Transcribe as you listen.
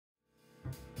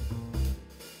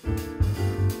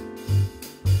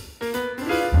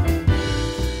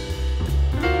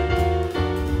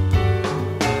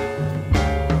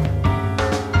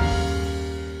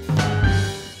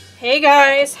Hey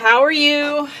guys, how are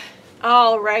you?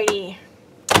 Alrighty.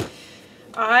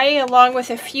 I, along with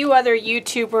a few other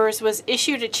YouTubers, was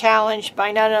issued a challenge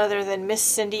by none other than Miss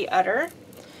Cindy Utter.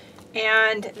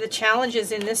 And the challenge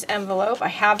is in this envelope. I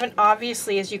haven't,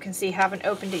 obviously, as you can see, haven't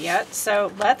opened it yet.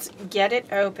 So let's get it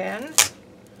open.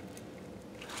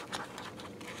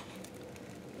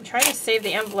 I'm trying to save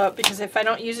the envelope because if I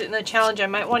don't use it in the challenge, I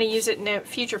might want to use it in a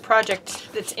future project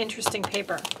that's interesting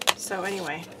paper. So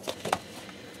anyway,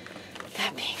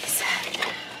 that being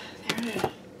said,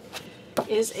 there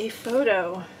is a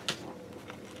photo.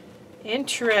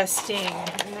 Interesting.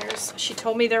 And she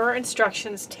told me there were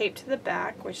instructions taped to the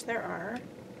back, which there are.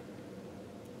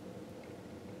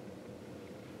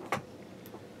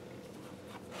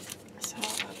 So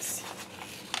let's,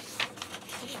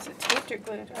 is it taped or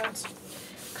glued? Oh, it's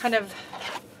kind of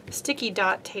sticky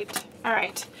dot taped. All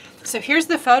right, so here's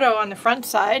the photo on the front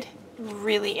side.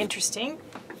 Really interesting.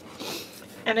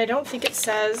 And I don't think it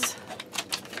says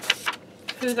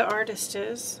who the artist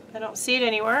is. I don't see it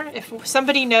anywhere. If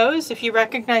somebody knows, if you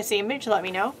recognize the image, let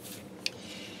me know.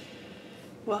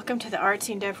 Welcome to the Artsy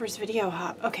Endeavors video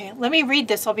hop. Okay, let me read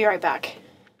this. I'll be right back.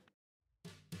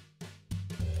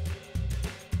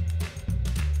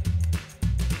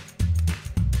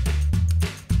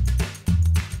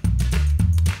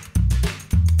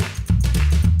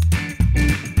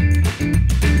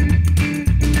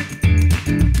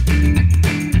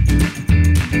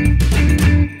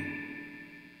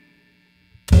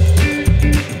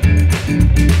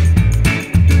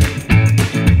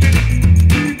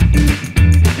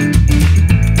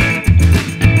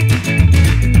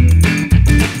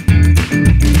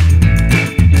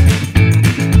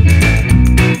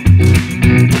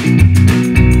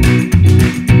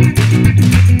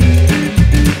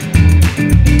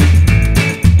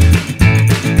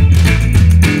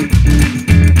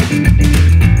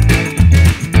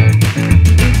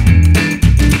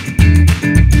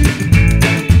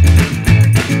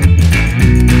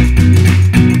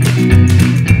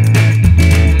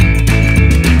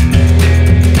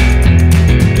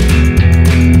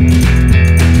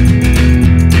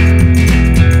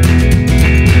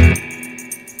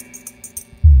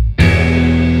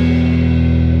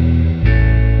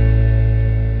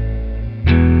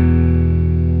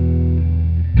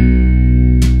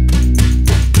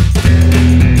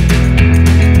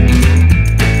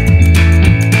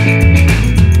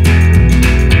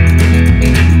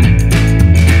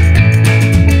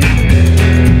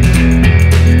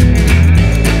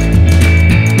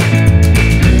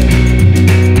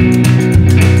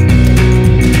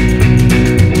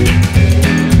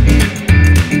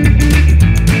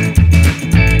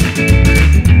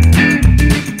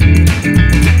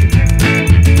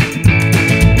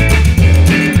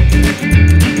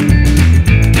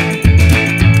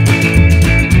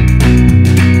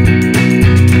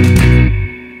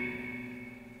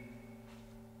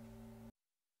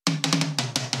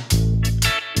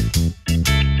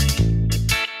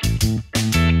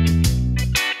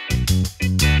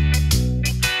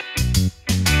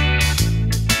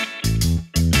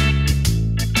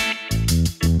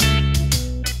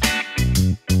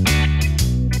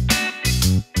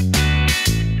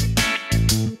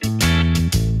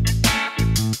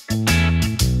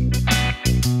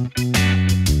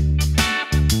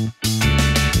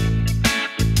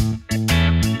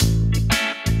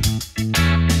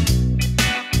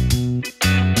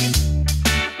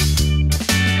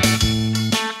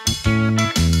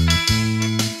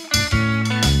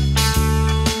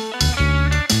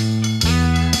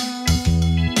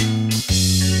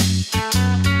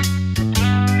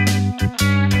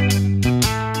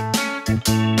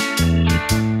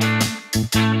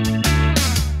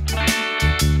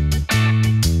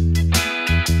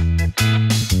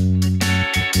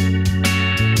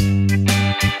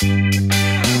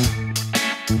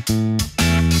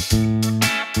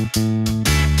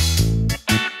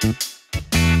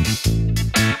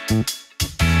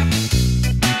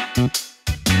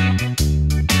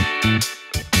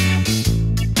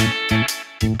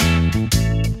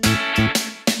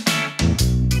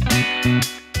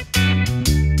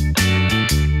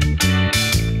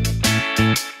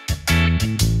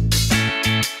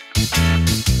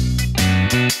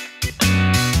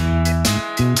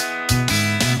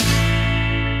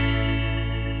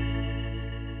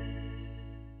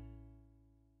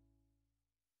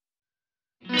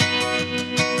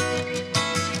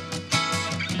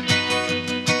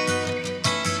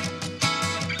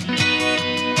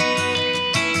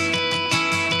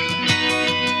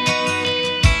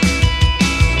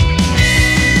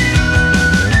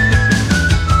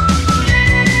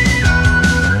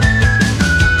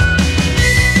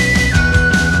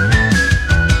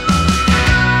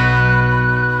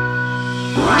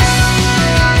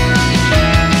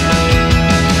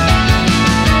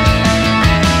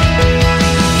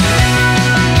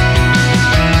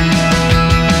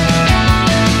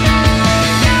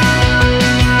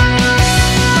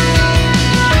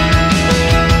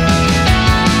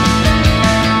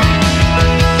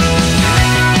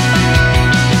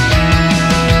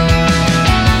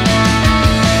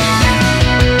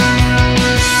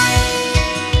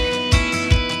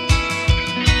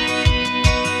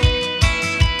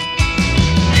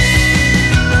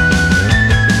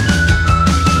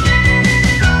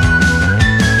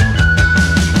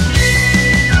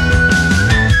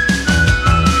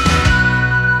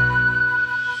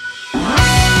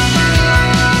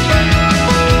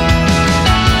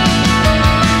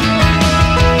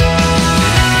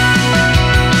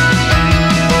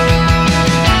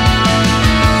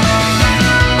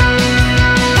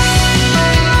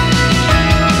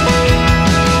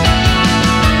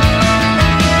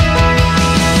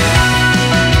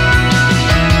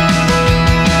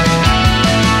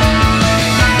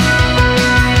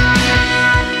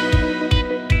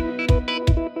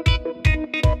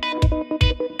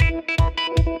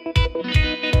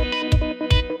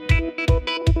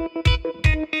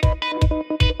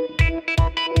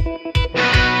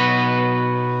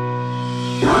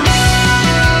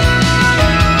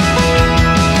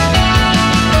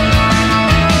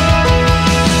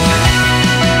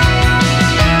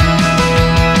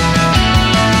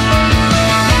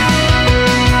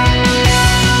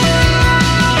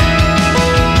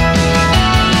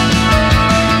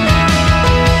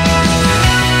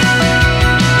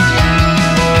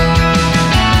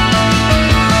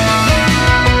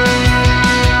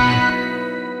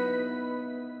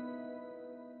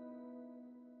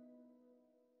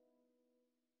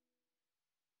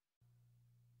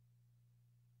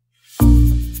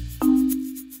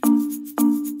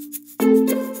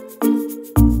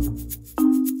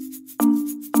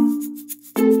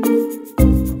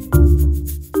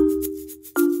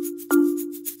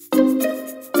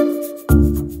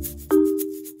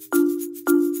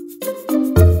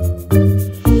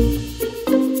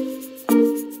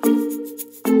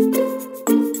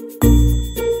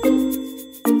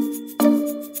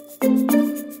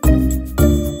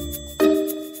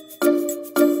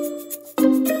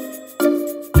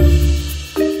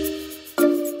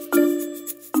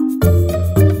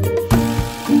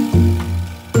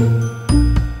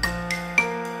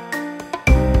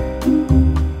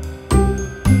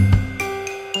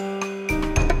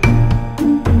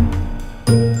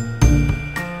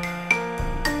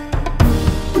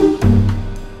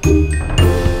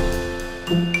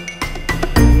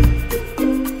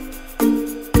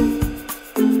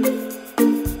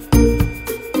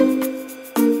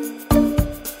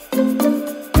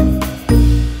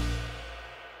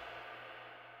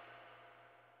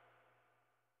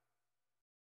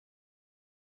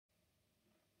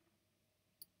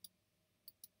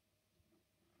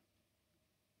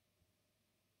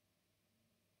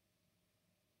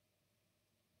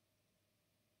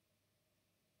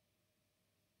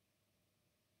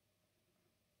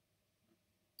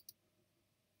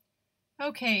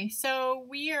 Okay, so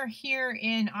we are here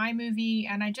in iMovie,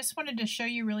 and I just wanted to show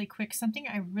you really quick something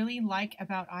I really like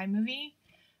about iMovie,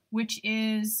 which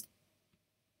is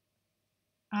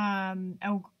an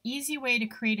easy way to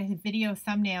create a video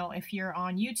thumbnail if you're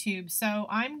on YouTube. So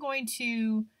I'm going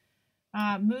to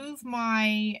move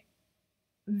my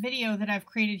video that I've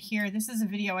created here. This is a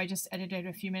video I just edited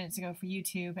a few minutes ago for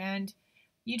YouTube, and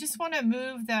you just want to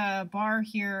move the bar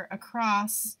here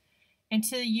across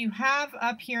until you have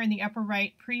up here in the upper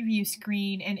right preview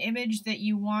screen an image that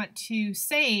you want to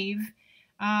save,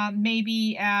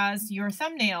 maybe as your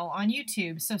thumbnail on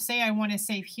YouTube. So say I want to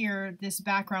save here this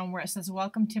background where it says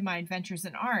 "Welcome to my adventures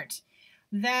in art."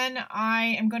 Then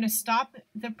I am going to stop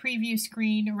the preview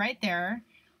screen right there.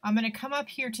 I'm going to come up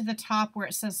here to the top where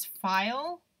it says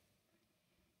File,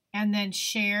 and then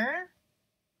Share,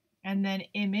 and then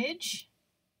Image.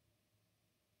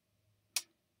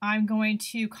 I'm going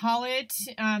to call it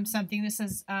something. This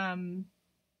is, I'm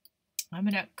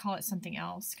going to call it something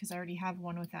else because I already have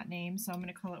one with that name. So I'm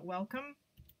going to call it Welcome.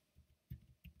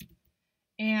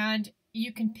 And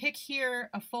you can pick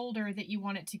here a folder that you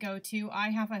want it to go to. I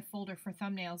have a folder for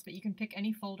thumbnails, but you can pick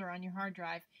any folder on your hard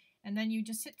drive. And then you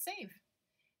just hit save.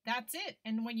 That's it.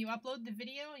 And when you upload the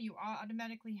video, you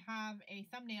automatically have a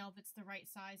thumbnail that's the right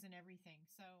size and everything.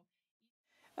 So.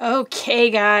 Okay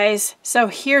guys, so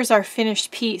here's our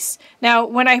finished piece. Now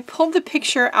when I pulled the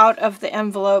picture out of the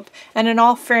envelope, and in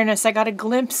all fairness I got a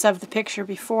glimpse of the picture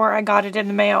before I got it in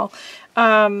the mail,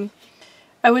 I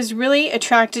was really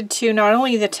attracted to not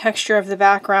only the texture of the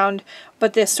background,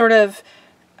 but this sort of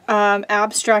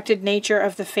abstracted nature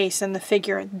of the face and the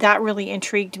figure. That really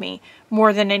intrigued me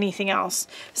more than anything else.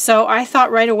 So I thought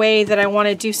right away that I want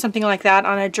to do something like that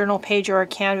on a journal page or a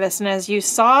canvas. And as you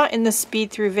saw in the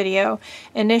speed through video,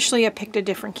 initially I picked a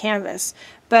different canvas.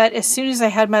 But as soon as I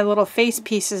had my little face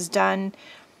pieces done,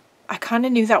 I kind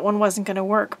of knew that one wasn't going to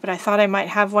work. But I thought I might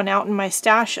have one out in my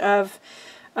stash of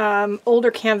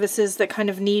older canvases that kind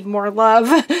of need more love,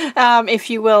 if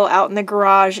you will, out in the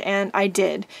garage, and I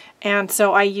did. And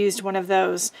so I used one of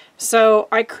those. So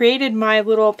I created my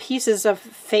little pieces of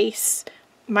face,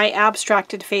 my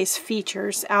abstracted face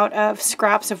features out of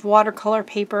scraps of watercolor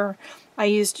paper. I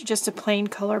used just a plain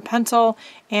color pencil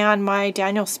and my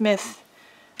Daniel Smith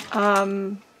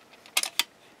and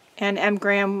M.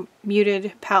 Graham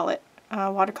muted palette,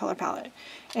 watercolor palette.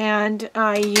 And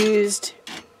I used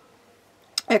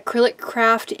acrylic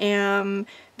craft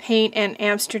paint and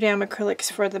Amsterdam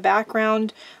acrylics for the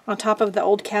background on top of the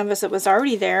old canvas that was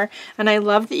already there. And I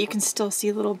love that you can still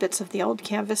see little bits of the old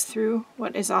canvas through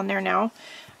what is on there now.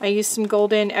 I used some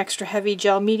golden extra heavy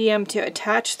gel medium to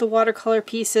attach the watercolor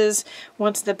pieces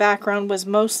once the background was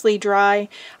mostly dry.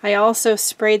 I also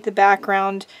sprayed the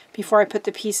background before I put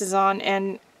the pieces on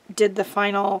and did the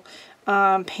final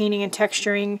painting and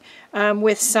texturing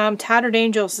with some Tattered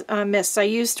Angels mists. I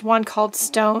used one called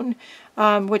Stone,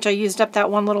 which I used up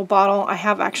that one little bottle. I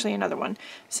have actually another one,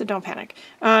 so don't panic,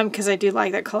 because I do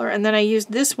like that color. And then I used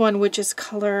this one, which is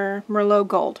color Merlot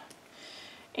Gold.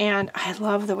 And I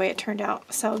love the way it turned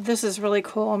out. So this is really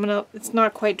cool. It's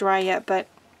not quite dry yet, but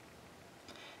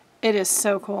it is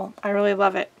so cool. I really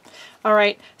love it.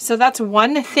 Alright, so that's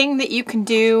one thing that you can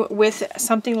do with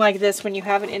something like this when you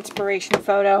have an inspiration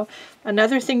photo.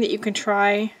 Another thing that you can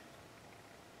try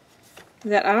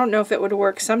that I don't know if it would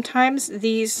work. Sometimes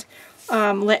these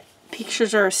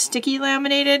pictures are sticky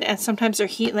laminated and sometimes they're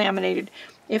heat laminated.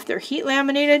 If they're heat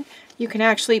laminated, you can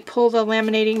actually pull the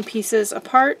laminating pieces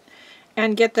apart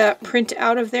and get the print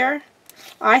out of there.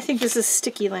 I think this is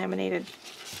sticky laminated.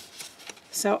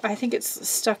 So I think it's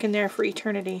stuck in there for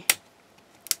eternity.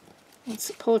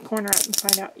 Let's pull a corner out and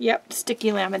find out. Yep,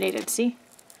 sticky laminated, see?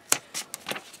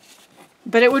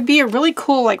 But it would be a really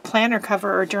cool like planner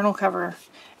cover or journal cover.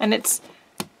 And it's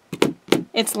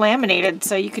laminated,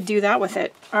 so you could do that with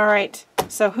it. Alright,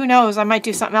 so who knows, I might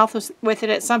do something else with it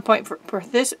at some point for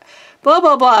this, blah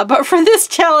blah blah. But for this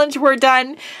challenge, we're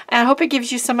done. And I hope it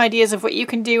gives you some ideas of what you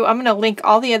can do. I'm going to link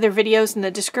all the other videos in the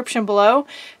description below.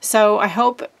 So I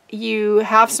hope you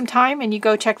have some time and you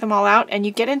go check them all out and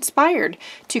you get inspired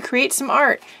to create some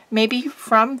art, maybe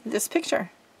from this picture.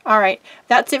 Alright,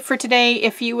 that's it for today.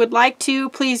 If you would like to,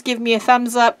 please give me a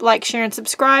thumbs up, like, share, and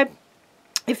subscribe.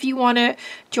 If you want to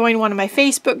join one of my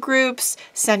Facebook groups,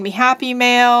 send me happy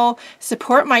mail,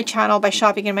 support my channel by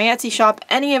shopping in my Etsy shop,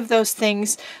 any of those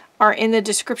things are in the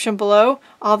description below,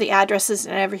 all the addresses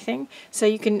and everything. So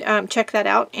you can check that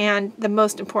out. And the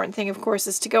most important thing, of course,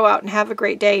 is to go out and have a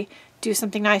great day. Do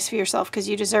something nice for yourself because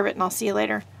you deserve it, and I'll see you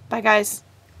later. Bye, guys.